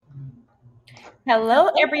Hello,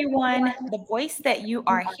 everyone. The voice that you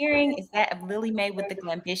are hearing is that of Lily Mae with the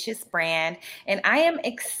Glambitious brand. And I am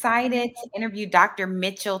excited to interview Dr.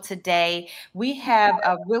 Mitchell today. We have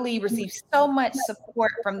really received so much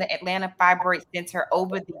support from the Atlanta Fibroid Center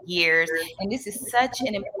over the years. And this is such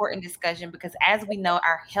an important discussion because, as we know,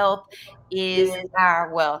 our health is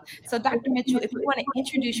our wealth. So, Dr. Mitchell, if you want to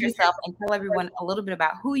introduce yourself and tell everyone a little bit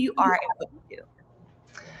about who you are and what you do.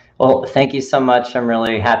 Well, thank you so much. I'm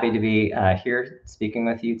really happy to be here speaking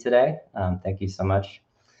with you today. Thank you so much.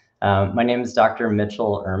 My name is Dr.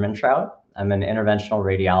 Mitchell Ermintrout. I'm an interventional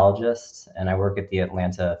radiologist, and I work at the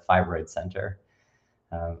Atlanta Fibroid Center.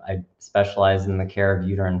 I specialize in the care of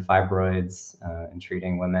uterine fibroids and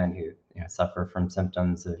treating women who suffer from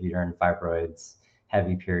symptoms of uterine fibroids,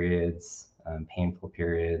 heavy periods, painful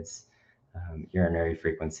periods, urinary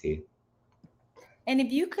frequency. And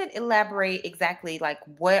if you could elaborate exactly like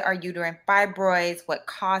what are uterine fibroids, what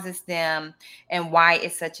causes them, and why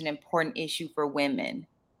it's such an important issue for women.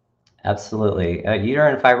 Absolutely.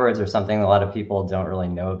 Uterine fibroids are something a lot of people don't really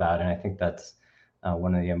know about, and I think that's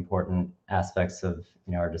one of the important aspects of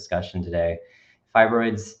our discussion today.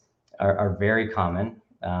 Fibroids are very common.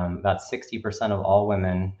 About 60% of all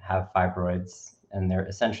women have fibroids, and they're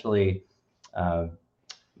essentially uh,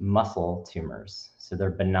 muscle tumors. So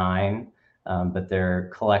they're benign, but they're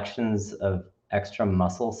collections of extra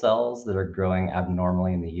muscle cells that are growing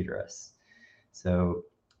abnormally in the uterus. So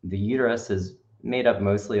the uterus is made up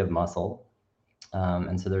mostly of muscle.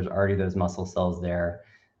 And so there's already those muscle cells there.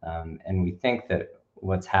 And we think that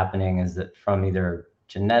what's happening is that from either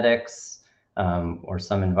genetics or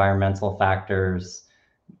some environmental factors,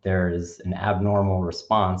 there's an abnormal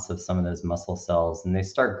response of some of those muscle cells, and they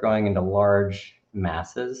start growing into large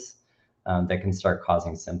masses that can start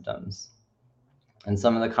causing symptoms. And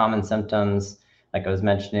some of the common symptoms, like I was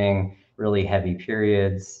mentioning, really heavy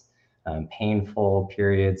periods, painful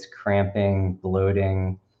periods, cramping,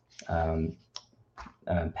 bloating, um,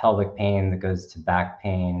 pelvic pain that goes to back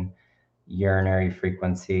pain, urinary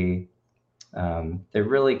frequency. They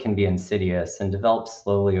really can be insidious and develop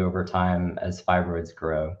slowly over time as fibroids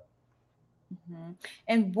grow. Mhm.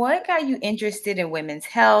 And what got you interested in women's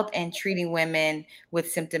health and treating women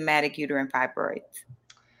with symptomatic uterine fibroids?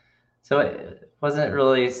 So it wasn't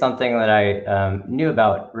really something that I knew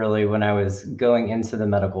about really when I was going into the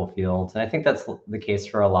medical field. And I think that's the case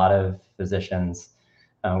for a lot of physicians.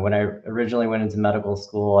 When I originally went into medical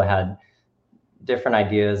school, I had different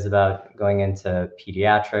ideas about going into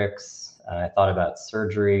pediatrics. I thought about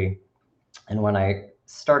surgery. And when I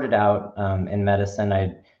started out in medicine,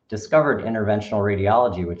 I discovered interventional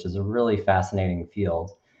radiology, which is a really fascinating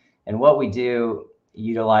field. And what we do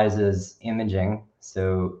utilizes imaging,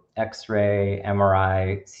 so X-ray,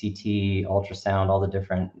 MRI, CT, ultrasound, all the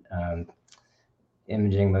different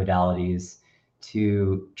imaging modalities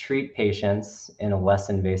to treat patients in a less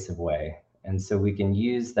invasive way. And so we can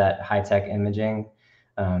use that high-tech imaging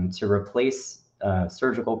to replace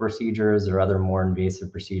surgical procedures or other more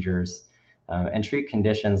invasive procedures and treat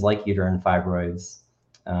conditions like uterine fibroids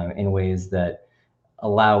in ways that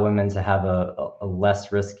allow women to have a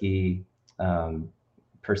less risky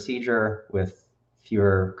procedure with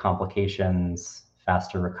fewer complications,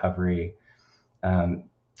 faster recovery. And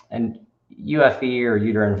UFE or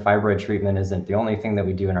uterine fibroid treatment isn't the only thing that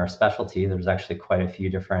we do in our specialty. There's actually quite a few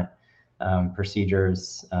different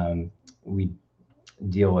procedures. We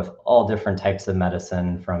deal with all different types of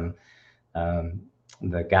medicine from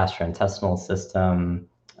the gastrointestinal system,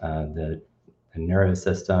 the nervous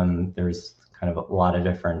system. There's kind of a lot of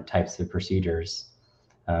different types of procedures.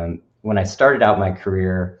 When I started out my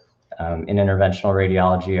career in interventional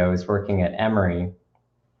radiology, I was working at Emory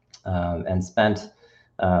and spent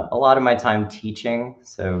a lot of my time teaching.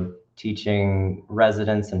 So teaching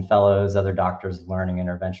residents and fellows, other doctors learning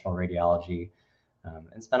interventional radiology,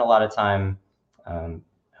 and spent a lot of time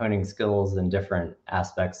honing skills in different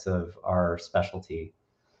aspects of our specialty.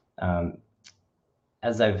 Um,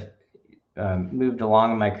 as I've moved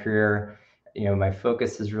along in my career, my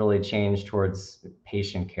focus has really changed towards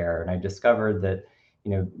patient care. And I discovered that,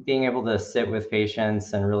 being able to sit with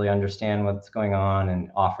patients and really understand what's going on and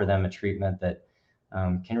offer them a treatment that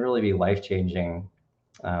can really be life-changing,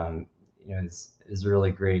 is a really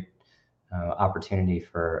great opportunity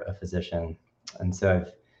for a physician. And so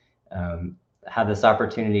I've had this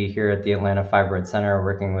opportunity here at the Atlanta Fibroid Center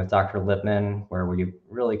working with Dr. Lipman, where we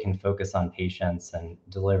really can focus on patients and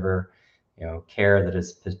deliver care that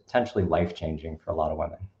is potentially life-changing for a lot of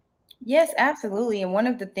women. Yes, absolutely. And one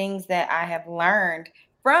of the things that I have learned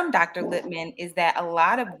from Dr. Lippman is that a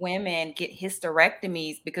lot of women get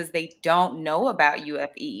hysterectomies because they don't know about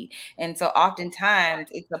UFE. And so oftentimes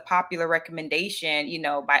it's a popular recommendation,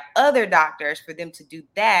 by other doctors for them to do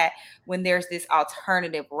that when there's this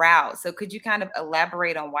alternative route. So could you kind of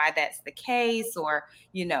elaborate on why that's the case, or,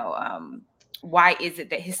 why is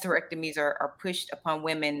it that hysterectomies are pushed upon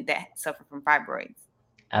women that suffer from fibroids?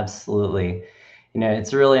 Absolutely.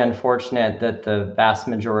 It's really unfortunate that the vast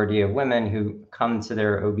majority of women who come to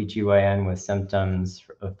their OBGYN with symptoms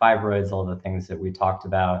of fibroids, all the things that we talked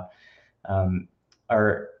about, um,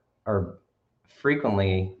 are, are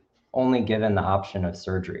frequently only given the option of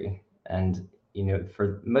surgery. And,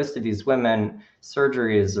 for most of these women,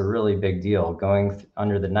 surgery is a really big deal. Going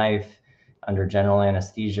under the knife, under general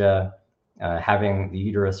anesthesia, having the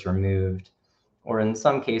uterus removed, or in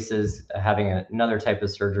some cases, having another type of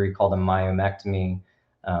surgery called a myomectomy,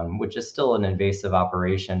 which is still an invasive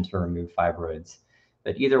operation to remove fibroids.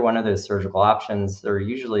 But either one of those surgical options are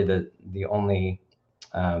usually the only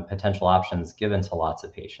potential options given to lots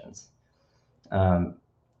of patients. Part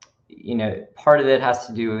of it has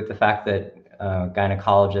to do with the fact that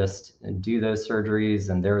gynecologists do those surgeries,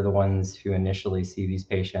 and they're the ones who initially see these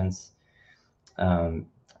patients.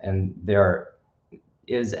 And there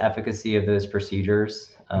is efficacy of those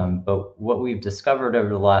procedures. But what we've discovered over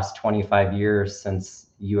the last 25 years since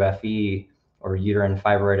UFE, or uterine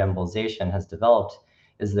fibroid embolization, has developed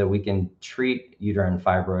is that we can treat uterine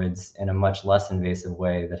fibroids in a much less invasive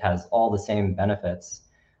way that has all the same benefits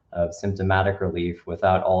of symptomatic relief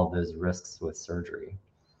without all of those risks with surgery.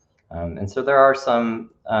 And so there are some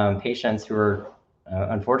patients who are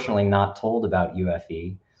unfortunately not told about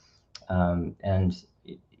UFE. And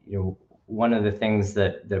one of the things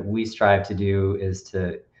that we strive to do is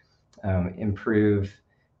to improve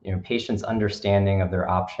patients' understanding of their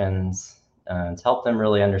options, to help them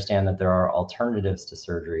really understand that there are alternatives to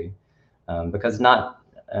surgery, because not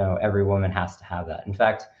every woman has to have that. In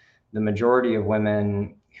fact, the majority of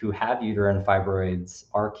women who have uterine fibroids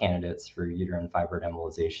are candidates for uterine fibroid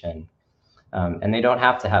embolization, and they don't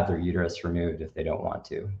have to have their uterus removed if they don't want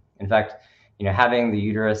to. In fact, having the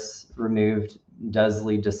uterus removed does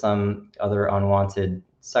lead to some other unwanted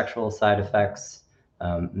sexual side effects,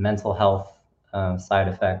 mental health side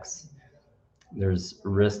effects. There's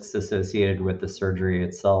risks associated with the surgery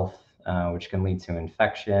itself, which can lead to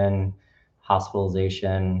infection,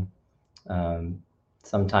 hospitalization,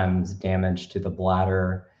 sometimes damage to the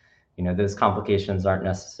bladder. Those complications aren't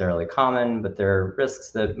necessarily common, but they're risks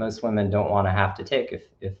that most women don't want to have to take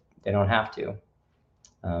if they don't have to.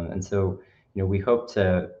 And so, we hope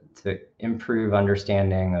to improve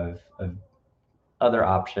understanding of other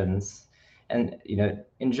options. And,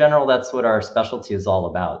 in general, that's what our specialty is all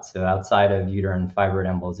about. So outside of uterine fibroid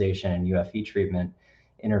embolization and UFE treatment,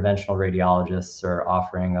 interventional radiologists are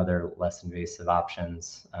offering other less invasive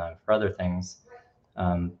options for other things.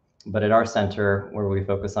 But at our center, where we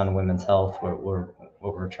focus on women's health, what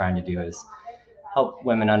we're trying to do is help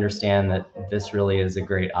women understand that this really is a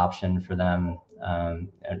great option for them, and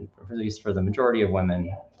at least for the majority of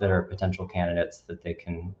women that are potential candidates, that they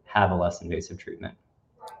can have a less invasive treatment.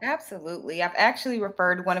 Absolutely. I've actually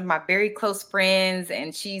referred one of my very close friends,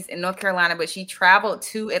 and she's in North Carolina, but she traveled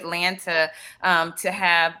to Atlanta to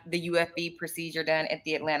have the UFE procedure done at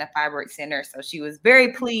the Atlanta Fibroid Center. So she was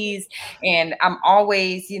very pleased. And I'm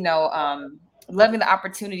always, loving the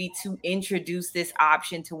opportunity to introduce this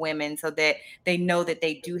option to women so that they know that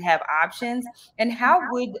they do have options. And how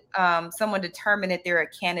would someone determine that they're a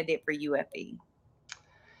candidate for UFE?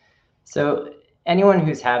 So anyone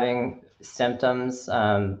who's having symptoms,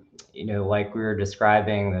 like we were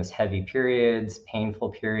describing, those heavy periods,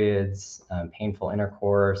 painful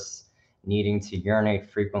intercourse, needing to urinate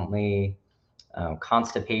frequently,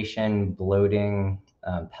 constipation, bloating,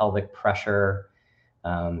 pelvic pressure.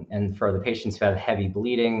 And for the patients who have heavy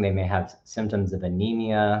bleeding, they may have symptoms of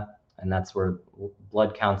anemia, and that's where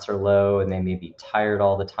blood counts are low, and they may be tired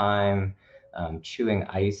all the time, chewing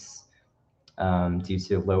ice due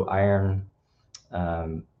to low iron,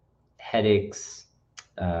 headaches,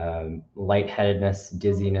 lightheadedness,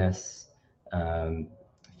 dizziness,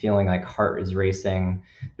 feeling like heart is racing.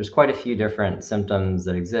 There's quite a few different symptoms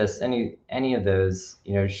that exist. Any of those,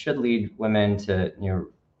 should lead women to,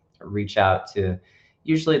 reach out to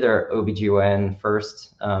usually their OBGYN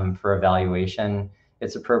first for evaluation.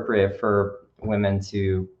 It's appropriate for women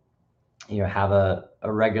to, have a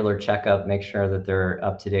regular checkup, make sure that they're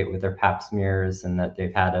up to date with their pap smears and that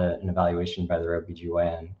they've had an evaluation by their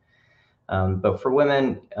OBGYN. But for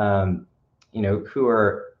women, who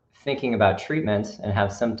are thinking about treatment and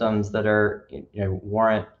have symptoms that are,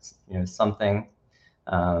 warrant, something,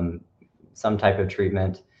 some type of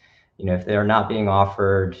treatment. If they're not being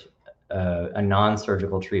offered a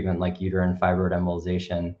non-surgical treatment like uterine fibroid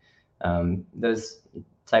embolization, those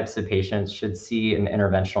types of patients should see an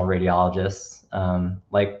interventional radiologist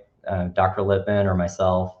like Dr. Lippman or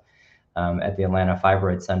myself at the Atlanta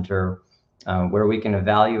Fibroid Center, where we can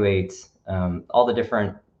evaluate all the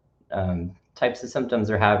different types of symptoms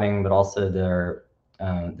they're having, but also the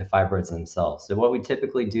fibroids themselves. So what we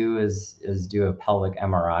typically do is do a pelvic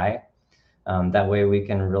MRI. That way we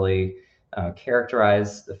can really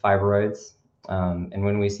characterize the fibroids. And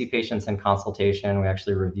when we see patients in consultation, we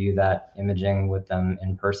actually review that imaging with them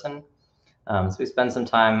in person. So we spend some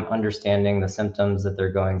time understanding the symptoms that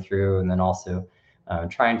they're going through, and then also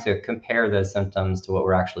trying to compare those symptoms to what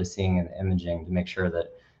we're actually seeing in the imaging to make sure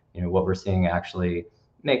that what we're seeing actually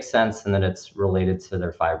makes sense and that it's related to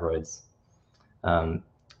their fibroids.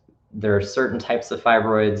 There are certain types of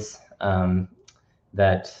fibroids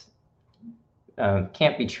that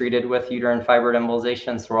can't be treated with uterine fibroid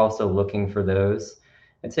embolization, so we're also looking for those.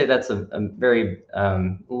 I'd say that's a very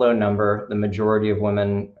low number. The majority of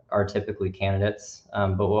women are typically candidates,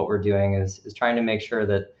 but what we're doing is trying to make sure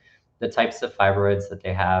that the types of fibroids that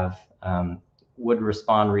they have would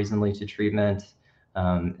respond reasonably to treatment,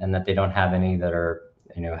 and that they don't have any that are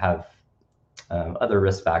have other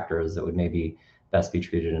risk factors that would maybe best be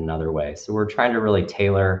treated another way. So we're trying to really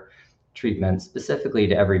tailor treatment specifically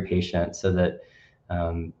to every patient so that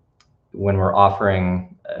when we're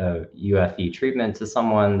offering a UFE treatment to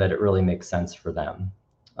someone, that it really makes sense for them.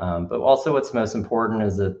 But also what's most important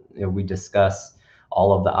is that we discuss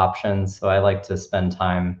all of the options. So I like to spend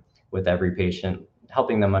time with every patient,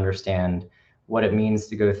 helping them understand what it means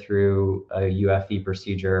to go through a UFE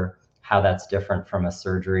procedure, how that's different from a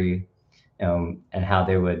surgery, and how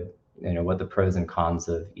they would, what the pros and cons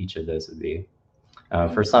of each of those would be.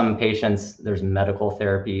 For some patients, there's medical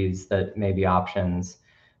therapies that may be options,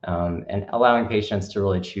 and allowing patients to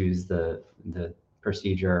really choose the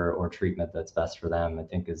procedure or treatment that's best for them, I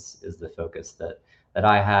think is the focus that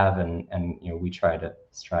I have, and we try to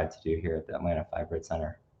do here at the Atlanta Fibroid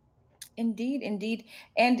Center. Indeed, indeed.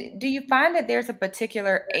 And do you find that there's a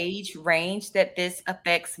particular age range that this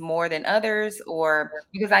affects more than others? Or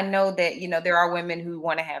because I know that, there are women who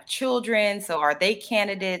want to have children. So are they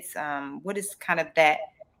candidates? What is kind of that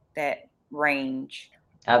range?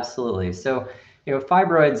 Absolutely. So,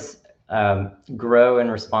 fibroids grow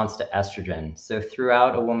in response to estrogen. So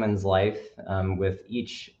throughout a woman's life, with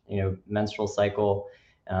each, menstrual cycle,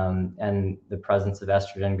 and the presence of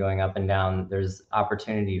estrogen going up and down, there's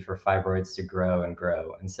opportunity for fibroids to grow and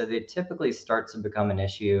grow. And so they typically start to become an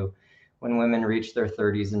issue when women reach their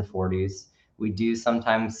 30s and 40s. We do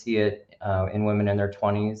sometimes see it in women in their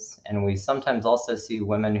 20s, and we sometimes also see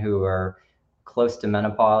women who are close to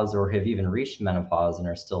menopause or have even reached menopause and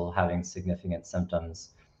are still having significant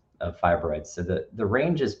symptoms of fibroids. So the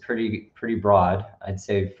range is pretty broad. I'd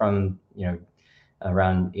say from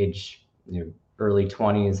around age early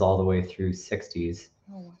 20s all the way through 60s.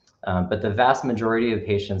 But the vast majority of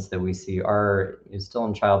patients that we see are still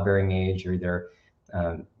in childbearing age, or either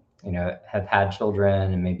have had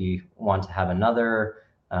children and maybe want to have another,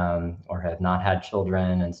 or have not had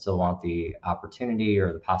children and still want the opportunity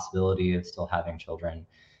or the possibility of still having children.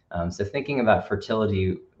 So thinking about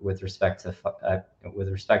fertility with respect to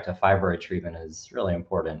fibroid treatment is really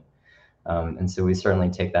important, and so we certainly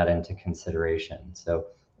take that into consideration. So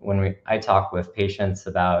when I talk with patients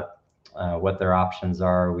about what their options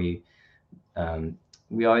are, we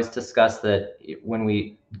always discuss that when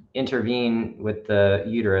we intervene with the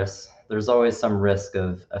uterus, there's always some risk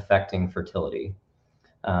of affecting fertility.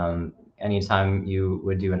 Anytime you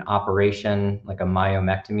would do an operation like a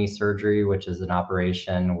myomectomy surgery, which is an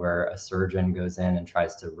operation where a surgeon goes in and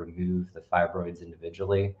tries to remove the fibroids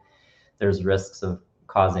individually, there's risks of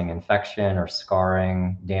causing infection or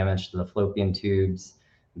scarring, damage to the fallopian tubes.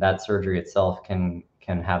 That surgery itself can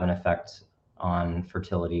have an effect on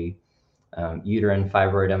fertility. Uterine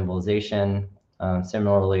fibroid embolization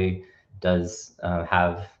similarly does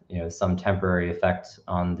have some temporary effect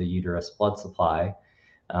on the uterus blood supply.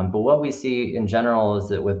 But what we see in general is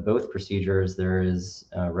that with both procedures, there is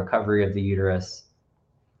recovery of the uterus,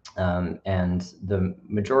 and the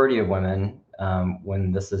majority of women,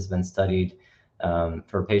 when this has been studied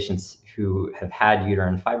for patients who have had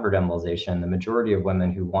uterine fibroid embolization, the majority of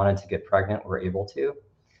women who wanted to get pregnant were able to.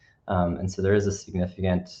 And so there is a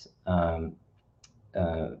significant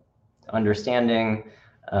understanding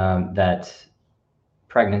that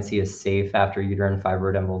pregnancy is safe after uterine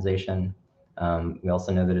fibroid embolization. We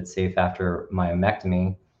also know that it's safe after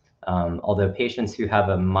myomectomy, although patients who have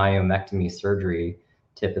a myomectomy surgery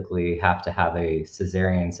typically have to have a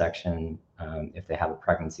cesarean section if they have a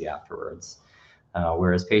pregnancy afterwards.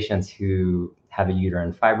 Whereas patients who have a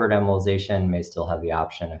uterine fibroid embolization may still have the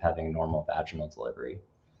option of having normal vaginal delivery.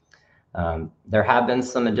 There have been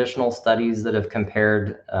some additional studies that have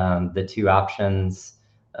compared the two options,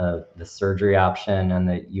 the surgery option and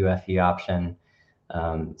the UFE option.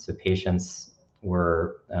 So patients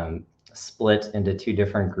were split into two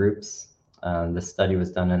different groups. This study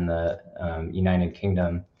was done in the United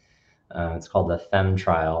Kingdom. It's called the FEM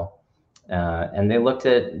trial. And they looked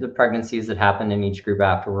at the pregnancies that happened in each group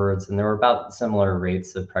afterwards, and there were about similar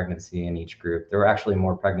rates of pregnancy in each group. There were actually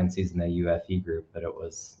more pregnancies in the UFE group, but it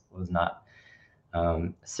was not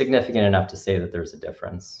significant enough to say that there's a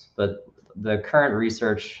difference. But the current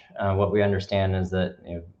research, what we understand is that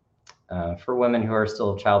for women who are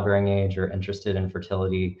still of childbearing age or interested in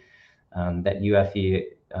fertility, that UFE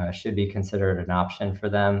should be considered an option for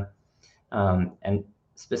them. And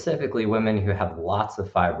specifically women who have lots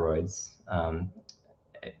of fibroids.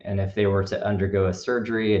 And if they were to undergo a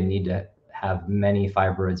surgery and need to have many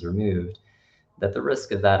fibroids removed, that the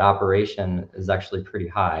risk of that operation is actually pretty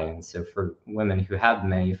high. And so for women who have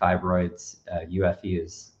many fibroids, UFE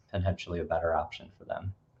is potentially a better option for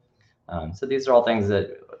them. So these are all things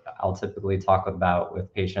that I'll typically talk about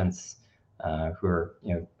with patients who are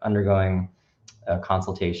undergoing a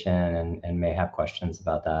consultation and may have questions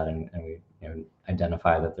about that, and we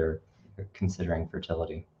identify that they're considering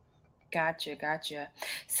fertility. Gotcha.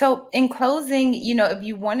 So, in closing, if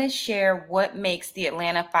you want to share what makes the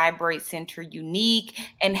Atlanta Fibroid Center unique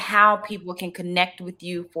and how people can connect with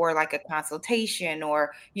you for like a consultation,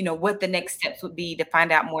 or, what the next steps would be to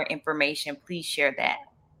find out more information, please share that.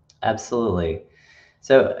 Absolutely.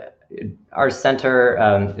 So, our center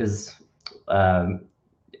is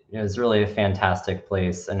really a fantastic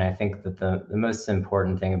place. And I think that the most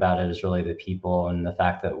important thing about it is really the people and the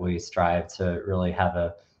fact that we strive to really have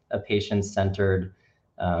a patient-centered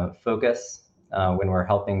focus when we're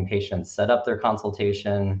helping patients set up their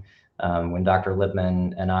consultation, when Dr.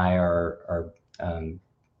 Lipman and I are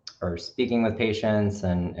speaking with patients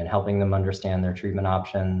and helping them understand their treatment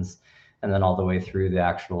options, and then all the way through the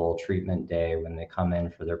actual treatment day when they come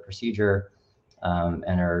in for their procedure.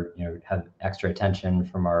 And are have extra attention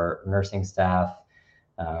from our nursing staff,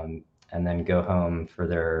 and then go home for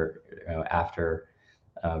their after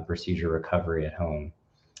procedure recovery at home.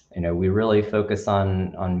 We really focus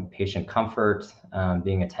on patient comfort,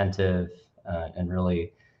 being attentive, and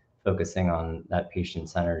really focusing on that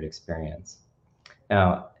patient-centered experience.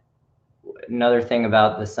 Now, another thing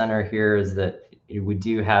about the center here is that we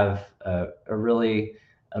do have a really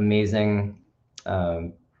amazing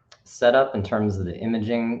setup in terms of the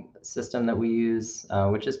imaging system that we use,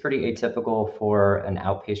 which is pretty atypical for an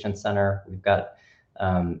outpatient center. We've got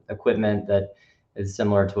equipment that is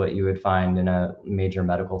similar to what you would find in a major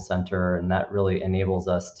medical center, and that really enables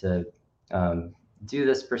us to do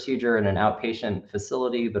this procedure in an outpatient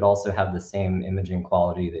facility, but also have the same imaging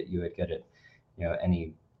quality that you would get at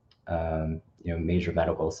any major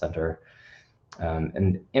medical center.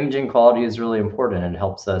 And imaging quality is really important and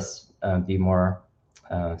helps us be more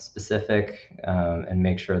specific and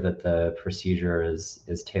make sure that the procedure is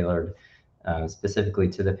tailored specifically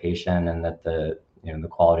to the patient, and that the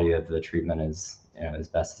quality of the treatment is as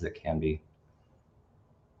best as it can be.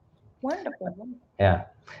 Wonderful. Yeah.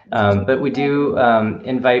 But we do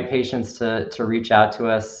invite patients to reach out to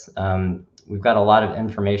us. We've got a lot of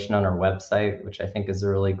information on our website, which I think is a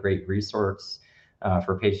really great resource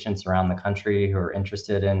for patients around the country who are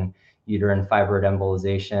interested in uterine fibroid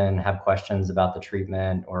embolization, have questions about the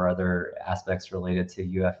treatment or other aspects related to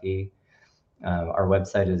UFE. Our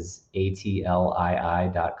website is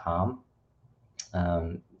atlii.com.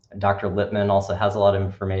 Dr. Lipman also has a lot of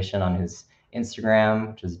information on his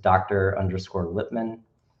Instagram, which is Dr._Lipman.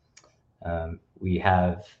 We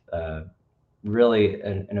have really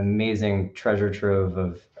an amazing treasure trove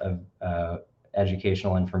of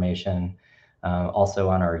educational information also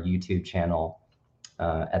on our YouTube channel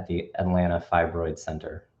at the Atlanta Fibroid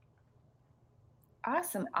Center.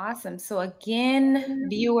 Awesome. So again,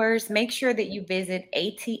 viewers, make sure that you visit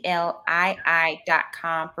atlii.com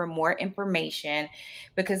for more information,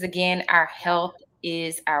 because again, our health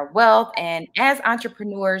is our wealth. And as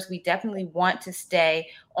entrepreneurs, we definitely want to stay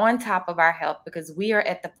on top of our health because we are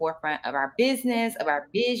at the forefront of our business, of our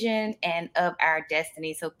vision, and of our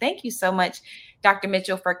destiny. So thank you so much, Dr.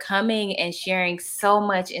 Mitchell, for coming and sharing so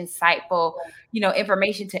much insightful,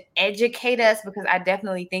 information to educate us, because I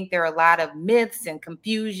definitely think there are a lot of myths and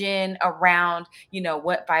confusion around,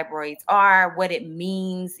 what fibroids are, what it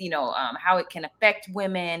means, how it can affect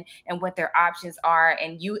women and what their options are.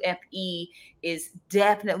 And UFE is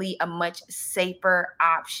definitely a much safer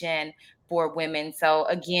option for women. So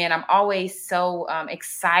again, I'm always so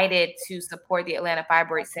excited to support the Atlanta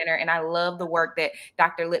Fibroid Center, and I love the work that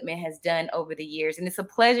Dr. Lippman has done over the years. And it's a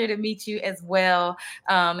pleasure to meet you as well,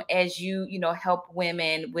 as you help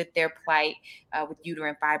women with their plight with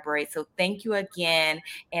uterine fibroids. So thank you again.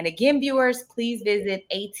 And again, viewers, please visit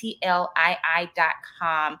atlii.com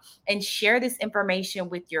and share this information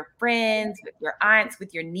with your friends, with your aunts,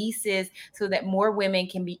 with your nieces, so that more women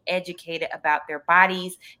can be educated about their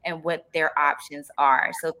bodies and what their options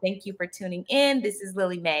are. So thank you for tuning in. This is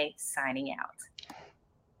Lily Mae signing out.